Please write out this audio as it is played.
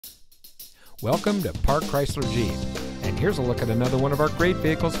Welcome to Park Chrysler Jeep, and here's a look at another one of our great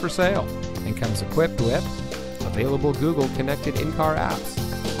vehicles for sale, and comes equipped with available Google connected in-car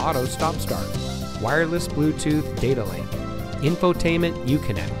apps, auto stop start, wireless Bluetooth data link, infotainment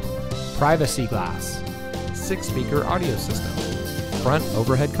Uconnect, privacy glass, 6-speaker audio system, front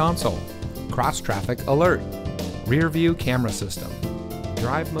overhead console, cross traffic alert, rear view camera system,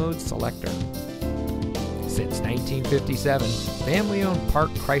 drive mode selector. Since 1957, family-owned Park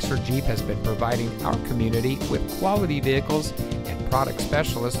Chrysler Jeep has been providing our community with quality vehicles and product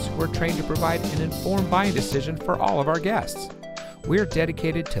specialists who are trained to provide an informed buying decision for all of our guests. We're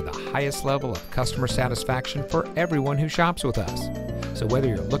dedicated to the highest level of customer satisfaction for everyone who shops with us. So whether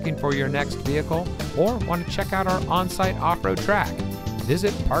you're looking for your next vehicle or want to check out our on-site off-road track,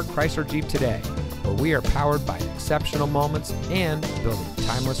 visit Park Chrysler Jeep today, where we are powered by exceptional moments and building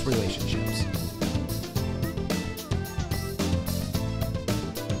timeless relationships.